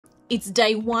It's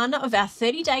day 1 of our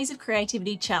 30 Days of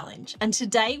Creativity challenge, and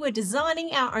today we're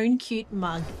designing our own cute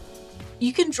mug.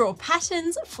 You can draw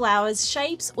patterns, flowers,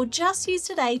 shapes, or just use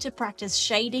today to practice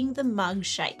shading the mug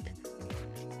shape.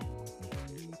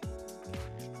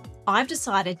 I've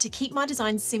decided to keep my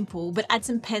design simple but add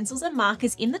some pencils and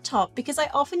markers in the top because I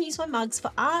often use my mugs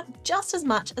for art just as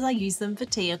much as I use them for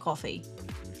tea or coffee.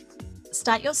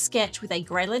 Start your sketch with a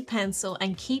Greylead pencil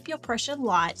and keep your pressure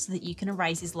light so that you can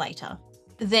erase this later.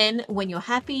 Then, when you're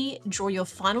happy, draw your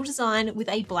final design with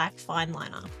a black fine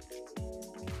liner.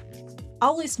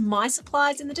 I'll list my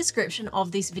supplies in the description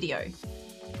of this video.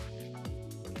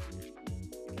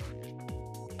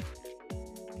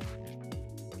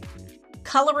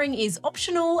 Colouring is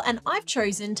optional, and I've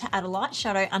chosen to add a light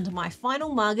shadow under my final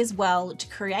mug as well to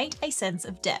create a sense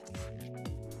of depth.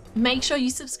 Make sure you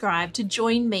subscribe to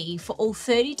join me for all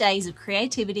 30 Days of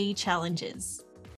Creativity challenges.